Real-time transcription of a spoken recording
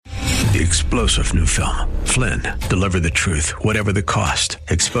The explosive new film, Flynn, deliver the truth, whatever the cost,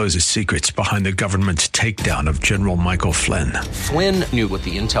 exposes secrets behind the government's takedown of General Michael Flynn. Flynn knew what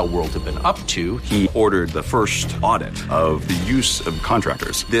the intel world had been up to. He ordered the first audit of the use of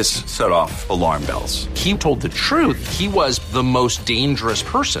contractors. This set off alarm bells. He told the truth. He was the most dangerous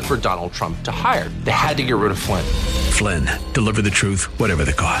person for Donald Trump to hire. They had to get rid of Flynn. Flynn, deliver the truth, whatever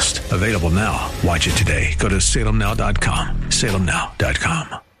the cost. Available now. Watch it today. Go to salemnow.com.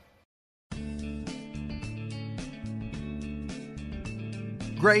 salemnow.com.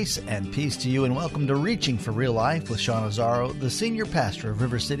 Grace and peace to you, and welcome to Reaching for Real Life with Sean Azzaro, the senior pastor of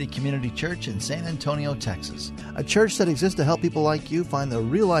River City Community Church in San Antonio, Texas. A church that exists to help people like you find the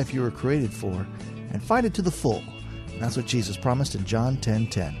real life you were created for and find it to the full. And that's what Jesus promised in John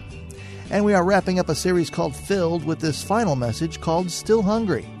 10:10. And we are wrapping up a series called Filled with this final message called Still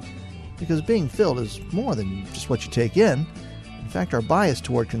Hungry. Because being filled is more than just what you take in. In fact, our bias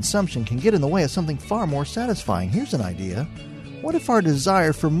toward consumption can get in the way of something far more satisfying. Here's an idea. What if our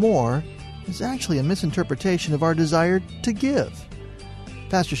desire for more is actually a misinterpretation of our desire to give?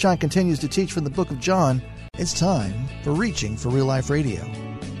 Pastor Sean continues to teach from the book of John. It's time for Reaching for Real Life Radio.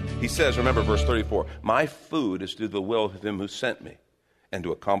 He says, remember verse 34, my food is to do the will of him who sent me and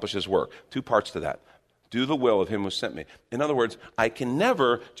to accomplish his work. Two parts to that. Do the will of him who sent me. In other words, I can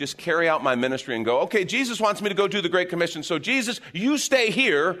never just carry out my ministry and go, okay, Jesus wants me to go do the Great Commission, so Jesus, you stay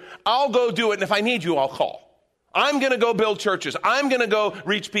here, I'll go do it, and if I need you, I'll call. I'm going to go build churches. I'm going to go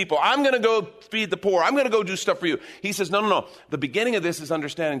reach people. I'm going to go feed the poor. I'm going to go do stuff for you. He says, no. The beginning of this is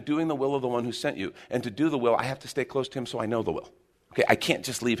understanding doing the will of the one who sent you. And to do the will, I have to stay close to him so I know the will. Okay, I can't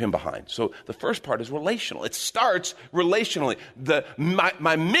just leave him behind. So the first part is relational. It starts relationally.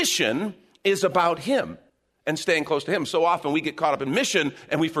 My mission is about him and staying close to him. So often we get caught up in mission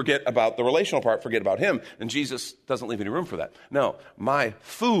and we forget about the relational part, forget about him. And Jesus doesn't leave any room for that. No, my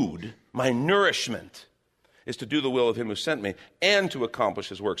food, my nourishment is to do the will of him who sent me and to accomplish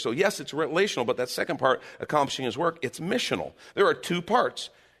his work. So yes, it's relational, but that second part, accomplishing his work, it's missional. There are two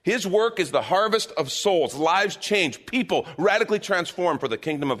parts. His work is the harvest of souls, lives changed, people radically transformed for the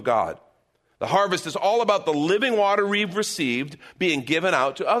kingdom of God. The harvest is all about the living water we've received being given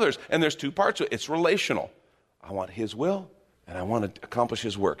out to others. And there's two parts to it. It's relational. I want his will and I want to accomplish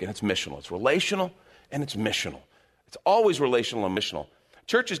his work. And it's missional. It's relational and it's missional. It's always relational and missional.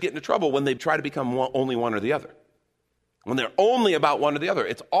 Churches get into trouble when they try to become only one or the other. When they're only about one or the other.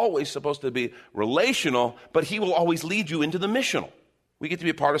 It's always supposed to be relational, but he will always lead you into the missional. We get to be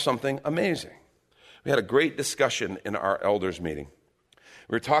a part of something amazing. We had a great discussion in our elders meeting.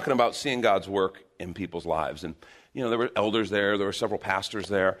 We were talking about seeing God's work in people's lives. And, there were elders there were several pastors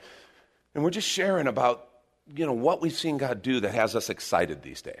there. And we're just sharing about, what we've seen God do that has us excited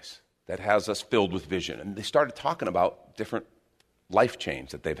these days, that has us filled with vision. And they started talking about different life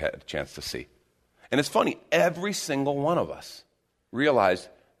change that they've had a chance to see. And it's funny, every single one of us realized,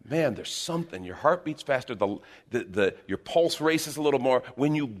 man, there's something. Your heart beats faster, your pulse races a little more.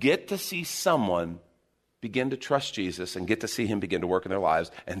 When you get to see someone begin to trust Jesus and get to see him begin to work in their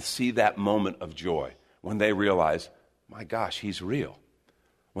lives and see that moment of joy when they realize, my gosh, he's real.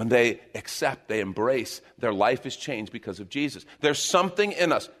 When they accept, they embrace, their life is changed because of Jesus. There's something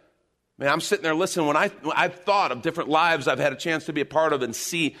in us. Man, I'm sitting there listening. When I've thought of different lives I've had a chance to be a part of and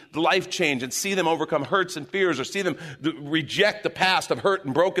see the life change and see them overcome hurts and fears or see them reject the past of hurt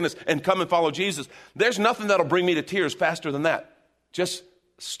and brokenness and come and follow Jesus. There's nothing that'll bring me to tears faster than that. Just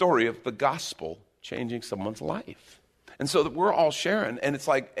a story of the gospel changing someone's life. And so that we're all sharing. And it's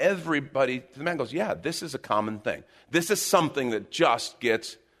like everybody, the man goes, yeah, this is a common thing. This is something that just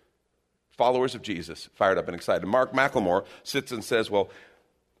gets followers of Jesus fired up and excited. Mark McLemore sits and says, well,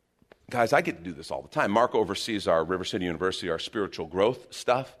 guys, I get to do this all the time. Mark oversees our River City University, our spiritual growth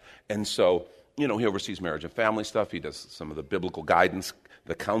stuff. And so, he oversees marriage and family stuff. He does some of the biblical guidance,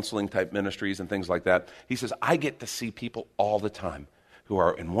 the counseling type ministries and things like that. He says, I get to see people all the time who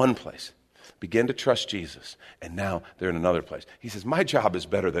are in one place, begin to trust Jesus, and now they're in another place. He says, my job is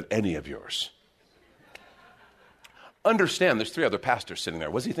better than any of yours. Understand, there's 3 other pastors sitting there.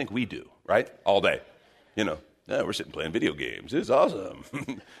 What does he think we do, right? All day. We're sitting playing video games. It's awesome.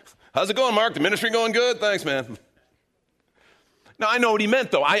 How's it going, Mark? The ministry going good? Thanks, man. Now, I know what he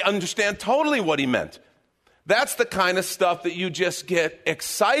meant, though. I understand totally what he meant. That's the kind of stuff that you just get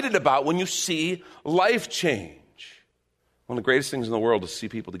excited about when you see life change. One of the greatest things in the world is to see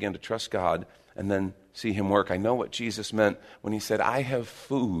people begin to trust God and then see him work. I know what Jesus meant when he said, I have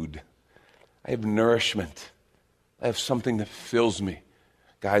food. I have nourishment. I have something that fills me.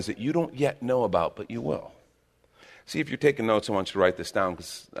 Guys, that you don't yet know about, but you will. See, if you're taking notes, I want you to write this down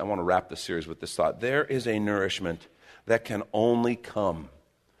because I want to wrap this series with this thought. There is a nourishment that can only come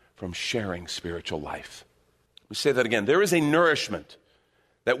from sharing spiritual life. We say that again. There is a nourishment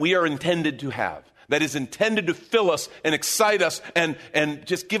that we are intended to have, that is intended to fill us and excite us and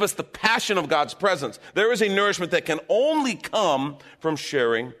just give us the passion of God's presence. There is a nourishment that can only come from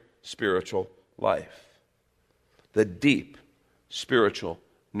sharing spiritual life. The deep spiritual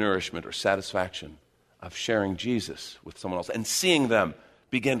nourishment or satisfaction of sharing Jesus with someone else and seeing them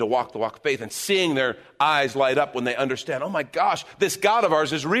begin to walk the walk of faith and seeing their eyes light up when they understand, oh my gosh, this God of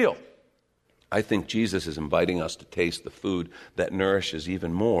ours is real. I think Jesus is inviting us to taste the food that nourishes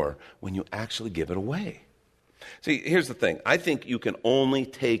even more when you actually give it away. See, here's the thing. I think you can only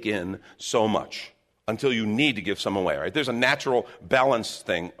take in so much until you need to give some away, right? There's a natural balance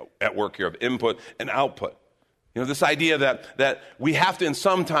thing at work here of input and output. You know, this idea that we have to in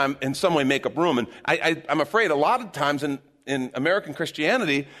some way make up room. And I'm afraid a lot of times in American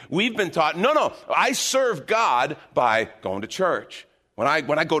Christianity, we've been taught, no, I serve God by going to church. When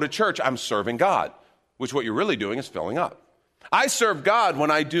I go to church, I'm serving God, which what you're really doing is filling up. I serve God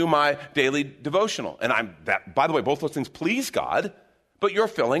when I do my daily devotional. And by the way, both those things please God, but you're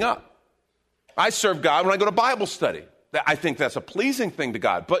filling up. I serve God when I go to Bible study. I think that's a pleasing thing to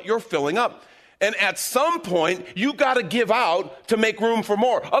God, but you're filling up. And at some point, you got to give out to make room for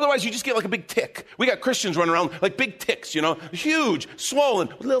more. Otherwise, you just get like a big tick. We got Christians running around like big ticks, you know, huge, swollen,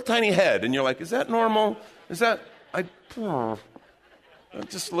 with a little tiny head. And you're like, is that normal? It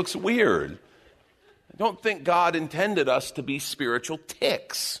just looks weird. I don't think God intended us to be spiritual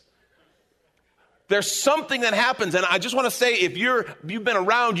ticks. There's something that happens, and I just want to say, if you've been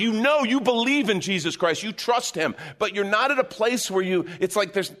around, you know you believe in Jesus Christ, you trust him, but you're not at a place where it's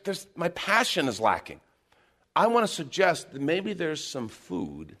like there's my passion is lacking. I want to suggest that maybe there's some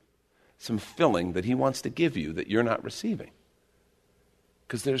food, some filling that he wants to give you that you're not receiving.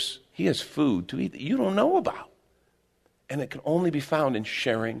 Because he has food to eat that you don't know about. And it can only be found in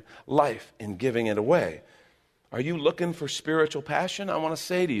sharing life, in giving it away. Are you looking for spiritual passion? I want to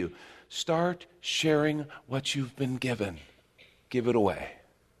say to you, start sharing what you've been given. Give it away.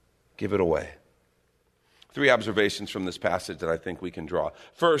 Give it away. 3 observations from this passage that I think we can draw.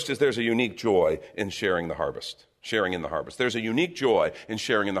 First is there's a unique joy in sharing the harvest. Sharing in the harvest. There's a unique joy in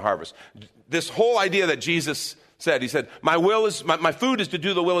sharing in the harvest. This whole idea that Jesus said, he said, my food is to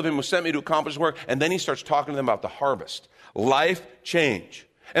do the will of him who sent me to accomplish work. And then he starts talking to them about the harvest. Life change.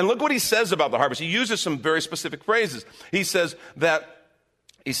 And look what he says about the harvest. He uses some very specific phrases. He says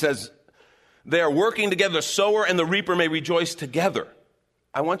they are working together, the sower and the reaper may rejoice together.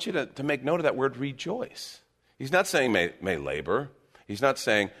 I want you to make note of that word rejoice. He's not saying may labor. He's not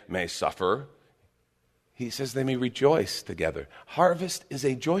saying may suffer. He says they may rejoice together. Harvest is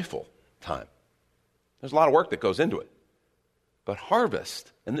a joyful time. There's a lot of work that goes into it. But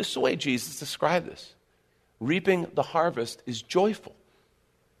harvest, and this is the way Jesus described this, reaping the harvest is joyful.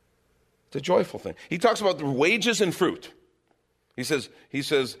 It's a joyful thing. He talks about the wages and fruit. He says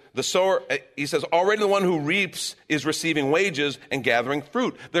the sower, he says already the one who reaps is receiving wages and gathering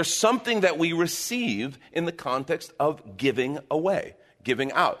fruit. There's something that we receive in the context of giving away,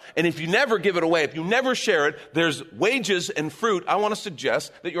 giving out. And if you never give it away, if you never share it, there's wages and fruit I want to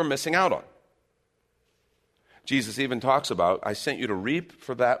suggest that you're missing out on. Jesus even talks about, I sent you to reap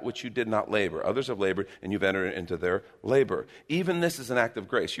for that which you did not labor. Others have labored, and you've entered into their labor. Even this is an act of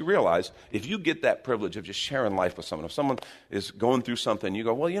grace. You realize, if you get that privilege of just sharing life with someone, if someone is going through something, you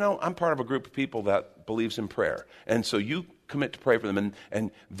go, well, you know, I'm part of a group of people that believes in prayer. And so you commit to pray for them,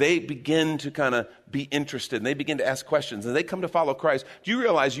 and they begin to kind of be interested, and they begin to ask questions, and they come to follow Christ. Do you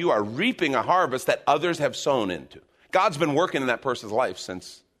realize you are reaping a harvest that others have sown into? God's been working in that person's life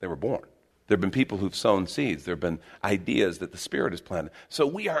since they were born. There have been people who've sown seeds. There have been ideas that the Spirit has planted. So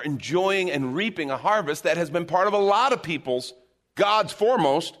we are enjoying and reaping a harvest that has been part of a lot of people's, God's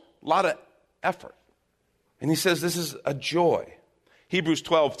foremost, a lot of effort. And he says this is a joy. Hebrews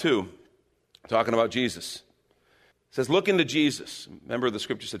 12:2, talking about Jesus. It says, look into Jesus. Remember the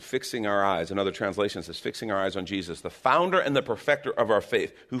scripture said, fixing our eyes. Another translation says, fixing our eyes on Jesus, the founder and the perfecter of our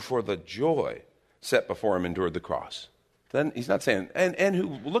faith, who for the joy set before him endured the cross. Then he's not saying, and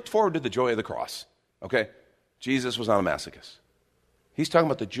who looked forward to the joy of the cross. Okay? Jesus was not a masochist. He's talking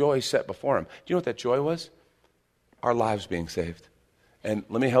about the joy set before him. Do you know what that joy was? Our lives being saved. And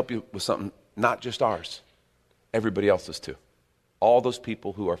let me help you with something, not just ours. Everybody else's too. All those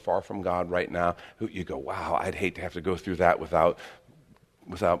people who are far from God right now, who you go, wow, I'd hate to have to go through that without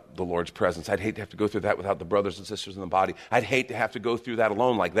the Lord's presence. I'd hate to have to go through that without the brothers and sisters in the body. I'd hate to have to go through that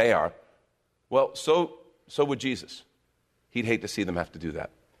alone like they are. Well, so would Jesus. He'd hate to see them have to do that.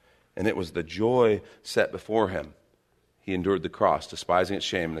 And it was the joy set before him. He endured the cross, despising its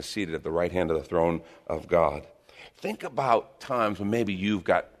shame, and is seated at the right hand of the throne of God. Think about times when maybe you've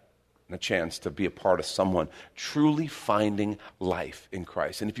got and a chance to be a part of someone truly finding life in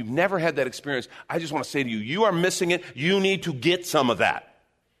Christ. And if you've never had that experience, I just want to say to you, you are missing it. You need to get some of that.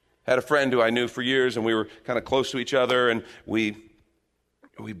 I had a friend who I knew for years, and we were kind of close to each other, and we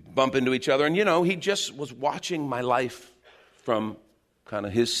bump into each other. And, he just was watching my life from kind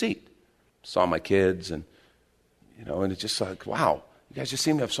of his seat. Saw my kids, and, and it's just like, wow, you guys just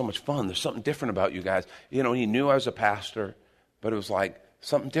seem to have so much fun. There's something different about you guys. He knew I was a pastor, but it was like,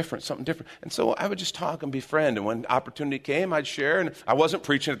 something different. And so I would just talk and befriend. And when opportunity came, I'd share. And I wasn't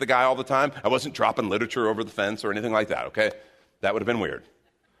preaching at the guy all the time. I wasn't dropping literature over the fence or anything like that, okay? That would have been weird.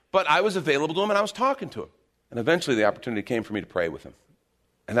 But I was available to him, and I was talking to him. And eventually the opportunity came for me to pray with him.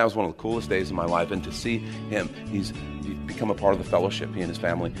 And that was one of the coolest days of my life. And to see him, he's become a part of the fellowship. He and his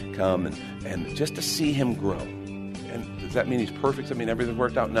family come, and just to see him grow. And does that mean he's perfect? Does that mean everything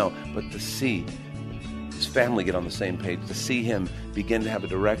worked out? No. But to see his family get on the same page, to see him begin to have a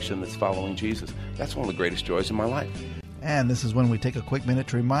direction that's following Jesus. That's one of the greatest joys in my life. And this is when we take a quick minute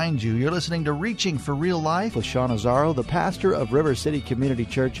to remind you, you're listening to Reaching for Real Life with Sean Azzaro, the pastor of River City Community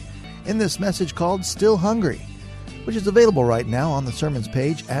Church, in this message called Still Hungry, which is available right now on the sermons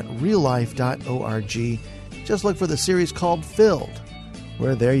page at reallife.org. Just look for the series called Filled,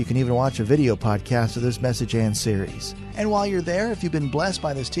 where there you can even watch a video podcast of this message and series. And while you're there, if you've been blessed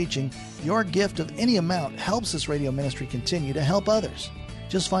by this teaching, your gift of any amount helps this radio ministry continue to help others.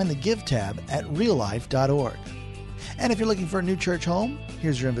 Just find the Give tab at reallife.org. And if you're looking for a new church home,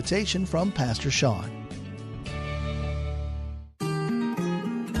 here's your invitation from Pastor Sean.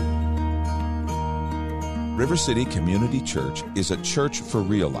 River City Community Church is a church for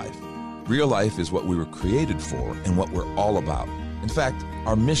real life. Real life is what we were created for and what we're all about. In fact,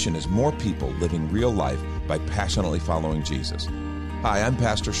 our mission is more people living real life by passionately following Jesus. Hi, I'm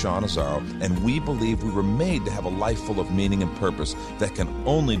Pastor Sean Azzaro, and we believe we were made to have a life full of meaning and purpose that can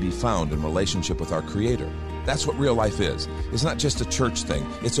only be found in relationship with our Creator. That's what real life is. It's not just a church thing.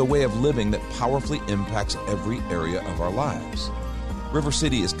 It's a way of living that powerfully impacts every area of our lives. River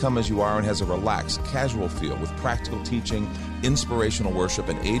City is come as you are and has a relaxed, casual feel with practical teaching, inspirational worship,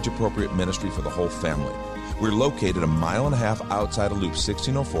 and age-appropriate ministry for the whole family. We're located 1.5 miles outside of Loop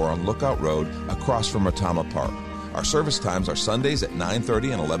 1604 on Lookout Road across from Retama Park. Our service times are Sundays at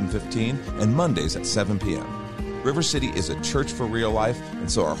 9:30 and 11:15 and Mondays at 7 p.m. River City is a church for real life, and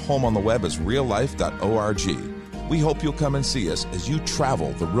so our home on the web is reallife.org. We hope you'll come and see us as you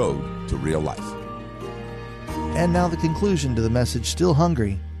travel the road to real life. And now the conclusion to the message, Still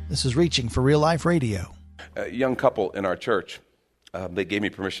Hungry. This is Reaching for Real Life Radio. A young couple in our church, they gave me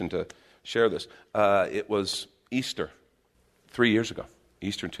permission to share this. It was Easter 3 years ago,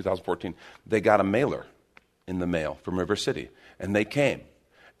 Easter in 2014. They got a mailer in the mail from River City, and they came.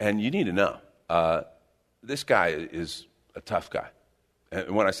 And you need to know, this guy is a tough guy.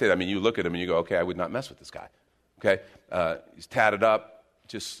 And when I say that, I mean, you look at him and you go, okay, I would not mess with this guy. Okay? He's tatted up,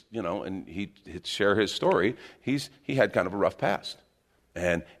 just, and he'd share his story. He had kind of a rough past.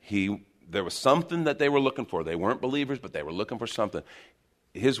 And there was something that they were looking for. They weren't believers, but they were looking for something.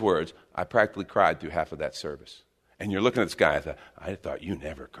 His words, I practically cried through half of that service. And you're looking at this guy, I thought you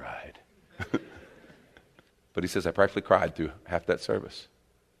never cried. But he says, I practically cried through half that service.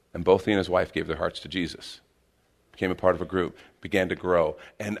 And both he and his wife gave their hearts to Jesus. Became a part of a group, began to grow.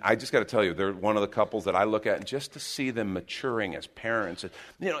 And I just got to tell you, they're one of the couples that I look at, and just to see them maturing as parents,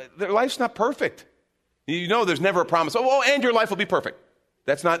 their life's not perfect. There's never a promise, and your life will be perfect.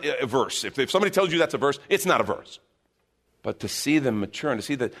 That's not a verse. If somebody tells you that's a verse, it's not a verse. But to see them mature and to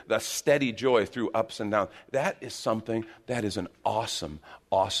see the steady joy through ups and downs, that is something that is an awesome,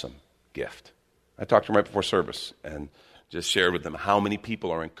 awesome gift. I talked to them right before service and just shared with them how many people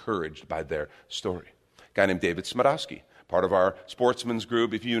are encouraged by their story. A guy named David Smadowski, part of our sportsman's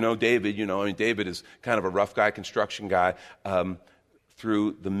group. If you know David, David is kind of a rough guy, construction guy.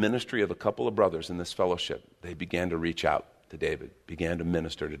 Through the ministry of a couple of brothers in this fellowship, they began to reach out to David, began to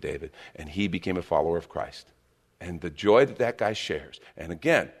minister to David, and he became a follower of Christ. And the joy that guy shares, and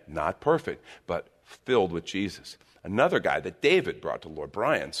again, not perfect, but filled with Jesus. Another guy that David brought to the Lord,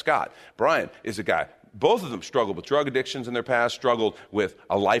 Brian Scott. Brian is a guy, both of them struggled with drug addictions in their past, struggled with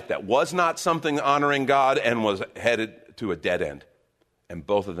a life that was not something honoring God and was headed to a dead end. And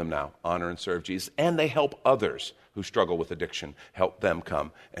both of them now honor and serve Jesus, and they help others who struggle with addiction, help them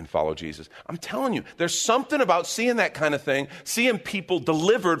come and follow Jesus. I'm telling you, there's something about seeing that kind of thing, seeing people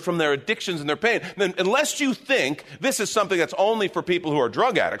delivered from their addictions and their pain. Then, unless you think this is something that's only for people who are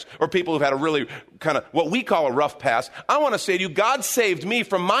drug addicts or people who've had a really kind of what we call a rough past, I want to say to you, God saved me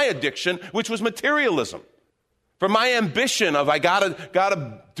from my addiction, which was materialism, from my ambition of I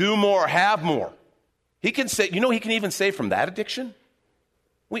gotta do more, have more. He can say, he can even save from that addiction.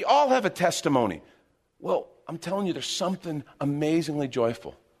 We all have a testimony. Well, I'm telling you, there's something amazingly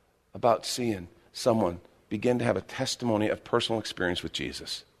joyful about seeing someone begin to have a testimony of personal experience with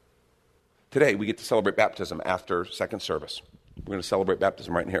Jesus. Today, we get to celebrate baptism after second service. We're going to celebrate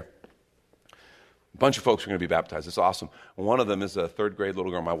baptism right in here. A bunch of folks are going to be baptized. It's awesome. One of them is a third grade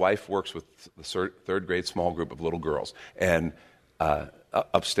little girl. My wife works with the third grade small group of little girls and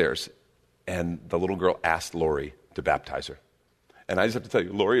upstairs. And the little girl asked Lori to baptize her. And I just have to tell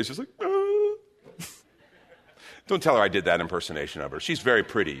you, Lori is just like, ah. Don't tell her I did that impersonation of her. She's very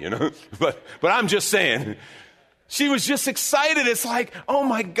pretty, you know. But I'm just saying, she was just excited. It's like, oh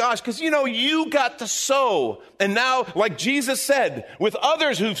my gosh, because you got to sow. And now, like Jesus said, with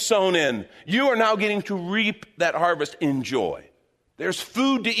others who've sown in, you are now getting to reap that harvest in joy. There's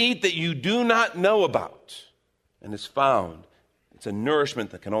food to eat that you do not know about. And it's found. It's a nourishment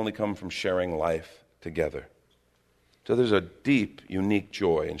that can only come from sharing life together. So there's a deep, unique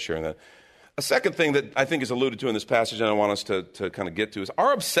joy in sharing that. A second thing that I think is alluded to in this passage and I want us to kind of get to is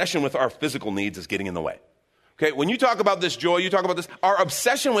our obsession with our physical needs is getting in the way. Okay, when you talk about this joy, you talk about this, our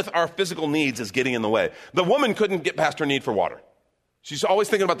obsession with our physical needs is getting in the way. The woman couldn't get past her need for water. She's always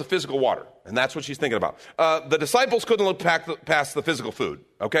thinking about the physical water, and that's what she's thinking about. The disciples couldn't look past the physical food,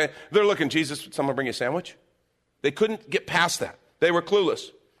 okay? They're looking, Jesus, someone bring you a sandwich? They couldn't get past that. They were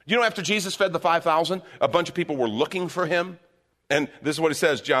clueless. After Jesus fed the 5,000, a bunch of people were looking for him. And this is what it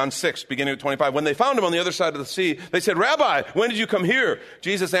says, John 6, beginning at 25. When they found him on the other side of the sea, they said, Rabbi, when did you come here?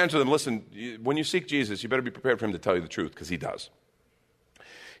 Jesus answered them, listen, when you seek Jesus, you better be prepared for him to tell you the truth, because he does.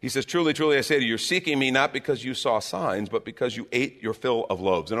 He says, truly, truly, I say to you, you're seeking me not because you saw signs, but because you ate your fill of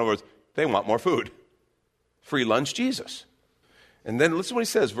loaves. In other words, they want more food. Free lunch, Jesus. And then listen to what he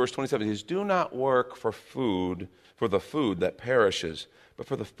says, verse 27. He says, do not work for the food that perishes, but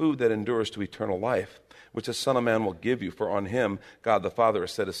for the food that endures to eternal life, which the Son of Man will give you, for on him God the Father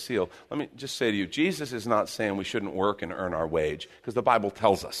has set a seal. Let me just say to you, Jesus is not saying we shouldn't work and earn our wage, because the Bible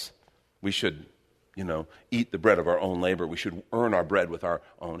tells us we should, eat the bread of our own labor. We should earn our bread with our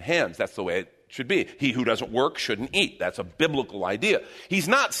own hands. That's the way it should be. He who doesn't work shouldn't eat. That's a biblical idea. He's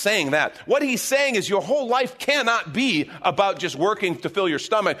not saying that. What he's saying is your whole life cannot be about just working to fill your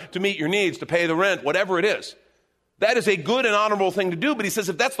stomach, to meet your needs, to pay the rent, whatever it is. That is a good and honorable thing to do, but he says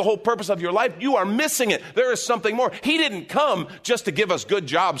if that's the whole purpose of your life, you are missing it. There is something more. He didn't come just to give us good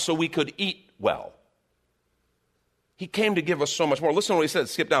jobs so we could eat well. He came to give us so much more. Listen to what he said.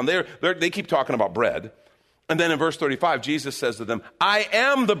 Skip down. They keep talking about bread. And then in verse 35, Jesus says to them, I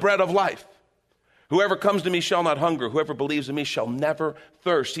am the bread of life. Whoever comes to me shall not hunger. Whoever believes in me shall never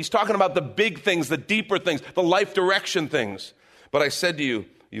thirst. He's talking about the big things, the deeper things, the life direction things. But I said to you,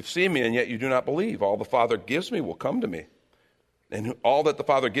 you've seen me, and yet you do not believe. All the Father gives me will come to me. And all that the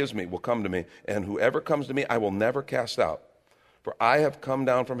Father gives me will come to me. And whoever comes to me, I will never cast out. For I have come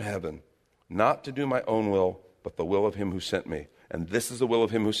down from heaven, not to do my own will, but the will of him who sent me. And this is the will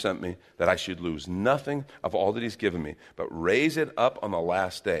of him who sent me, that I should lose nothing of all that he's given me, but raise it up on the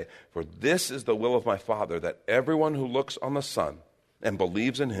last day. For this is the will of my Father, that everyone who looks on the Son and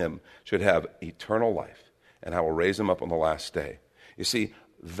believes in him should have eternal life. And I will raise him up on the last day. You see,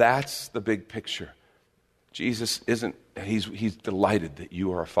 that's the big picture. Jesus he's delighted that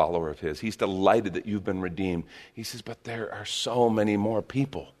you are a follower of his. He's delighted that you've been redeemed. He says, but there are so many more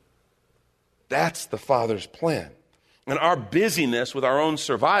people. That's the Father's plan. And our busyness with our own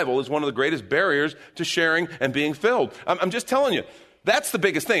survival is one of the greatest barriers to sharing and being filled. I'm just telling you, that's the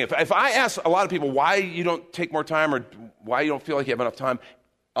biggest thing. If I ask a lot of people why you don't take more time or why you don't feel like you have enough time,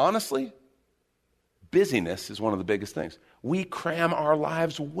 honestly, busyness is one of the biggest things. We cram our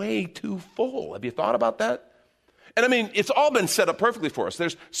lives way too full. Have you thought about that? And I mean, it's all been set up perfectly for us.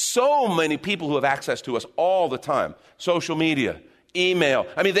 There's so many people who have access to us all the time. Social media, email.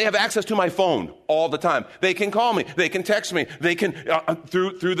 I mean, they have access to my phone all the time. They can call me. They can text me. They can,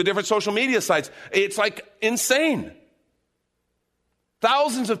 through the different social media sites. It's like insane.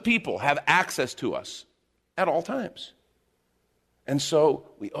 Thousands of people have access to us at all times. And so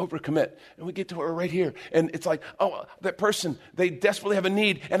we overcommit, and we get to where we're right here. And it's like, oh, that person, they desperately have a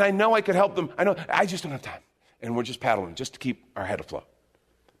need, and I know I could help them. I just don't have time. And we're just paddling just to keep our head afloat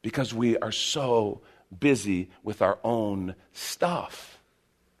because we are so busy with our own stuff.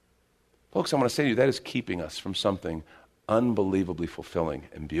 Folks, I want to say to you, that is keeping us from something unbelievably fulfilling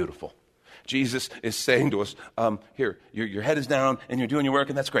and beautiful. Jesus is saying to us, here, your head is down, and you're doing your work,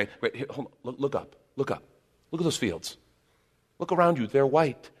 and that's great. Wait, here, hold on, look up. Look at those fields. Look around you. They're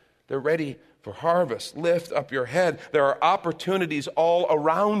white. They're ready for harvest. Lift up your head. There are opportunities all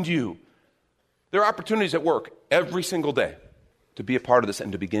around you. There are opportunities at work every single day to be a part of this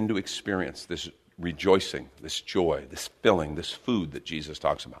and to begin to experience this rejoicing, this joy, this filling, this food that Jesus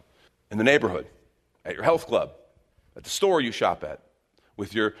talks about. In the neighborhood, at your health club, at the store you shop at,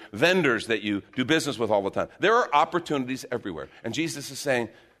 with your vendors that you do business with all the time. There are opportunities everywhere. And Jesus is saying,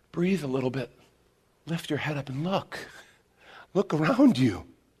 breathe a little bit. Lift your head up and look. Look around you.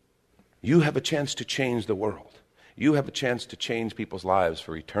 You have a chance to change the world. You have a chance to change people's lives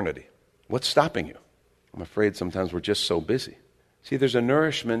for eternity. What's stopping you? I'm afraid sometimes we're just so busy. See, there's a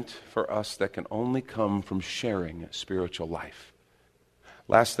nourishment for us that can only come from sharing spiritual life.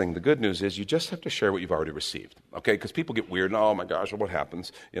 Last thing, the good news is you just have to share what you've already received, okay? Because people get weird, and oh my gosh, what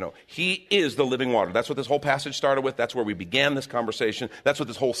happens? He is the living water. That's what this whole passage started with. That's where we began this conversation. That's what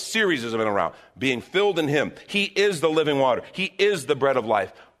this whole series has been around, being filled in him. He is the living water. He is the bread of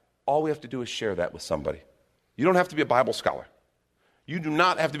life. All we have to do is share that with somebody. You don't have to be a Bible scholar. You do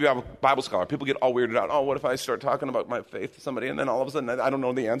not have to be a Bible scholar. People get all weirded out. Oh, what if I start talking about my faith to somebody, and then all of a sudden I don't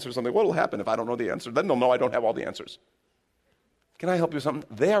know the answer to something? What will happen if I don't know the answer? Then they'll know I don't have all the answers. Can I help you with something?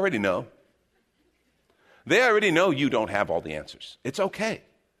 They already know. They already know you don't have all the answers. It's okay.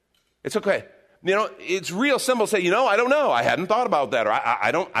 It's okay. It's real simple to say, I don't know. I hadn't thought about that, or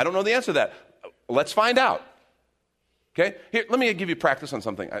I don't know the answer to that. Let's find out. Okay? Here, let me give you practice on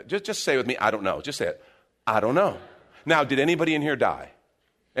something. Just say with me, I don't know. Just say it. I don't know. Now, did anybody in here die?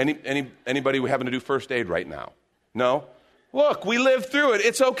 Anybody having to do first aid right now? No? Look, we lived through it.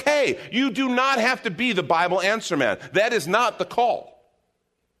 It's okay. You do not have to be the Bible answer man. That is not the call.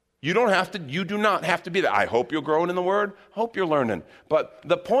 You do not have to be that. I hope you're growing in the Word. Hope you're learning. But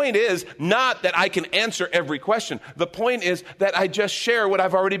the point is not that I can answer every question. The point is that I just share what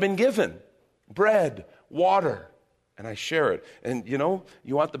I've already been given. Bread, water, and I share it. And you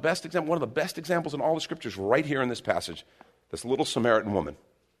want the best example? One of the best examples in all the Scriptures right here in this passage, this little Samaritan woman.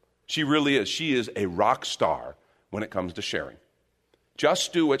 She really is. She is a rock star when it comes to sharing.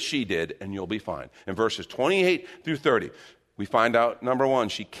 Just do what she did and you'll be fine. In verses 28 through 30, we find out, number one,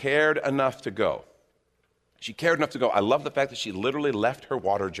 she cared enough to go. She cared enough to go. I love the fact that she literally left her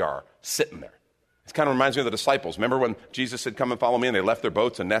water jar sitting there. It kind of reminds me of the disciples. Remember when Jesus said, come and follow me, and they left their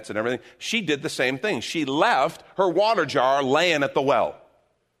boats and nets and everything? She did the same thing. She left her water jar laying at the well.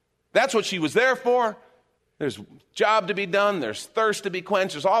 That's what she was there for. There's job to be done. There's thirst to be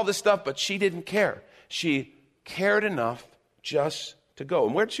quenched. There's all this stuff, but she didn't care. She cared enough just to go.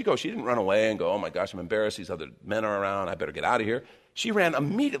 And where did she go? She didn't run away and go, oh my gosh, I'm embarrassed. These other men are around. I better get out of here. She ran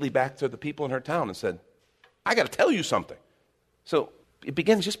immediately back to the people in her town and said, I got to tell you something. So it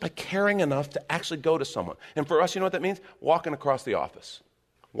begins just by caring enough to actually go to someone. And for us, you know what that means? Walking across the office,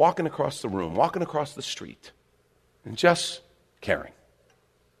 walking across the room, walking across the street, and just caring.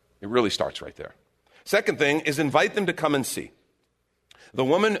 It really starts right there. Second thing is invite them to come and see. The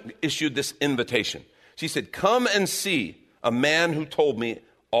woman issued this invitation. She said, come and see a man who told me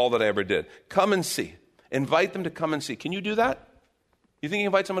all that I ever did. Come and see. Invite them to come and see. Can you do that? You think you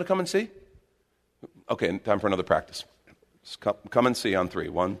invite someone to come and see? Okay, time for another practice. Come and see on 3.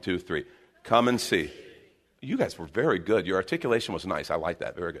 1, 2, 3. Come and see. You guys were very good. Your articulation was nice. I like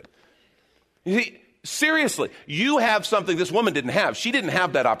that. Very good. You see, seriously, you have something this woman didn't have. She didn't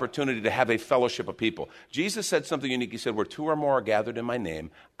have that opportunity to have a fellowship of people. Jesus said something unique. He said, where 2 or more are gathered in my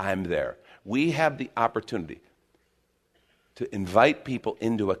name, I'm there. We have the opportunity to invite people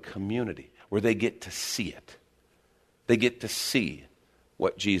into a community where they get to see it. They get to see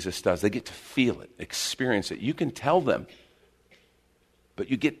what Jesus does. They get to feel it, experience it. You can tell them,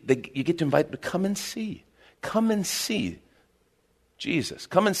 but you get to invite them to come and see. Come and see Jesus.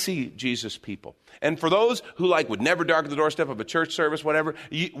 Come and see Jesus people. And for those who would never darken the doorstep of a church service, whatever,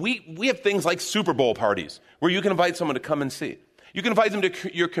 we have things like Super Bowl parties where you can invite someone to come and see. You can invite them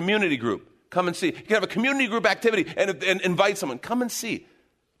to your community group. Come and see. You can have a community group activity and invite someone. Come and see.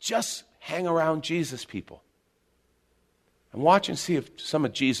 Just hang around Jesus people. And watch and see if some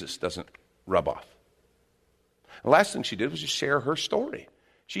of Jesus doesn't rub off. The last thing she did was just share her story.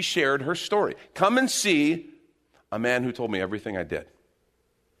 She shared her story. Come and see a man who told me everything I did.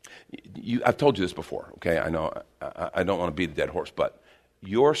 I've told you this before, okay? I know I don't want to beat a dead horse, but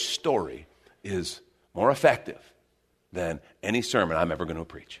your story is more effective than any sermon I'm ever going to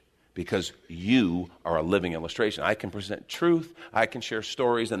preach. Because you are a living illustration. I can present truth, I can share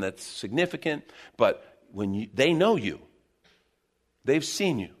stories, and that's significant. But when they know you, they've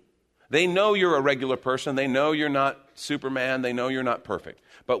seen you. They know you're a regular person. They know you're not Superman. They know you're not perfect.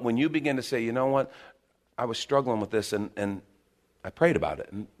 But when you begin to say, you know what, I was struggling with this, and I prayed about it.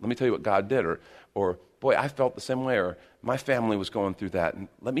 And let me tell you what God did. Or boy, I felt the same way. Or my family was going through that. And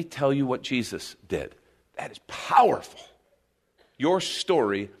let me tell you what Jesus did. That is powerful. Your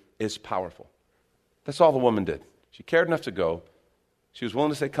story is powerful. That's all the woman did. She cared enough to go. She was willing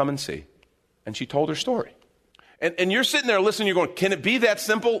to say, come and see. And she told her story. And you're sitting there listening, you're going, can it be that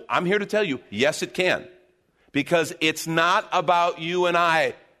simple? I'm here to tell you, yes, it can. Because it's not about you and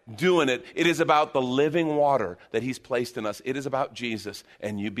I doing it. It is about the living water that he's placed in us. It is about Jesus.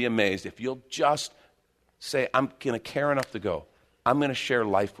 And you'd be amazed if you'll just say, I'm going to care enough to go. I'm going to share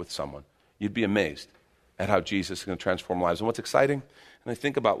life with someone. You'd be amazed at how Jesus is going to transform lives. And what's exciting, and I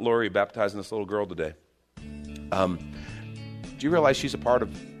think about Lori baptizing this little girl today. Do you realize she's a part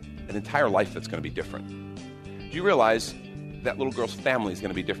of an entire life that's going to be different? Do you realize that little girl's family is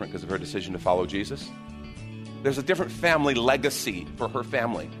going to be different because of her decision to follow Jesus? There's a different family legacy for her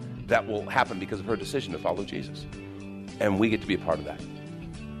family that will happen because of her decision to follow Jesus. And we get to be a part of that.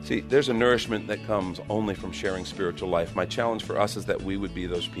 See, there's a nourishment that comes only from sharing spiritual life. My challenge for us is that we would be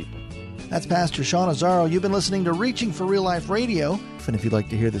those people. That's Pastor Sean Azzaro. You've been listening to Reaching for Real Life Radio. And if you'd like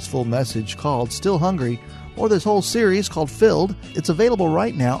to hear this full message called Still Hungry, or this whole series called Filled, it's available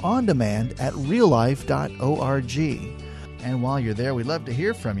right now on demand at reallife.org. And while you're there, we'd love to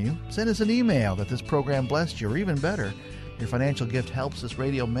hear from you. Send us an email that this program blessed you, or even better, your financial gift helps this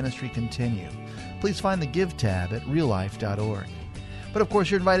radio ministry continue. Please find the Give tab at reallife.org. But of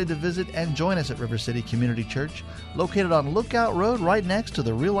course, you're invited to visit and join us at River City Community Church, located on Lookout Road right next to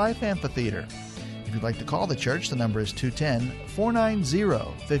the Real Life Amphitheater. If you'd like to call the church, the number is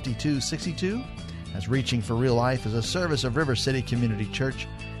 210-490-5262. As Reaching for Real Life is a service of River City Community Church.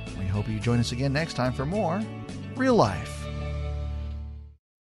 We hope you join us again next time for more Real Life.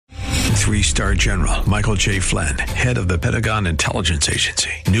 3-star General Michael J. Flynn, head of the Pentagon Intelligence Agency,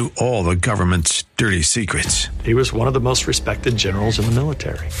 knew all the government's dirty secrets. He was one of the most respected generals in the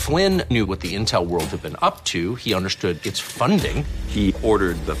military. Flynn knew what the intel world had been up to. He understood its funding. He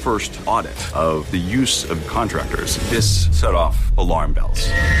ordered the first audit of the use of contractors. This set off alarm bells.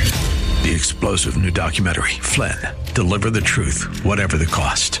 The explosive new documentary, Flynn, Deliver the Truth, Whatever the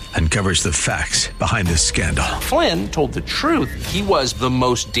Cost, uncovers the facts behind this scandal. Flynn told the truth. He was the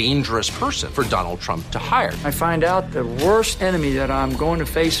most dangerous person for Donald Trump to hire. I find out the worst enemy that I'm going to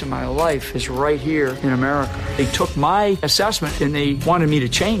face in my life is right here in America. They took my assessment and they wanted me to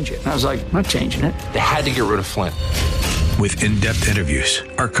change it. And I was like, I'm not changing it. They had to get rid of Flynn. With in-depth interviews,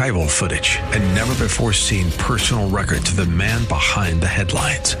 archival footage, and never-before-seen personal records of the man behind the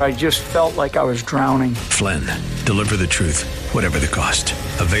headlines. I just felt like I was drowning. Flynn, Deliver the Truth, Whatever the Cost.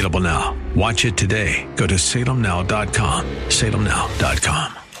 Available now. Watch it today. Go to salemnow.com.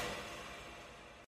 salemnow.com.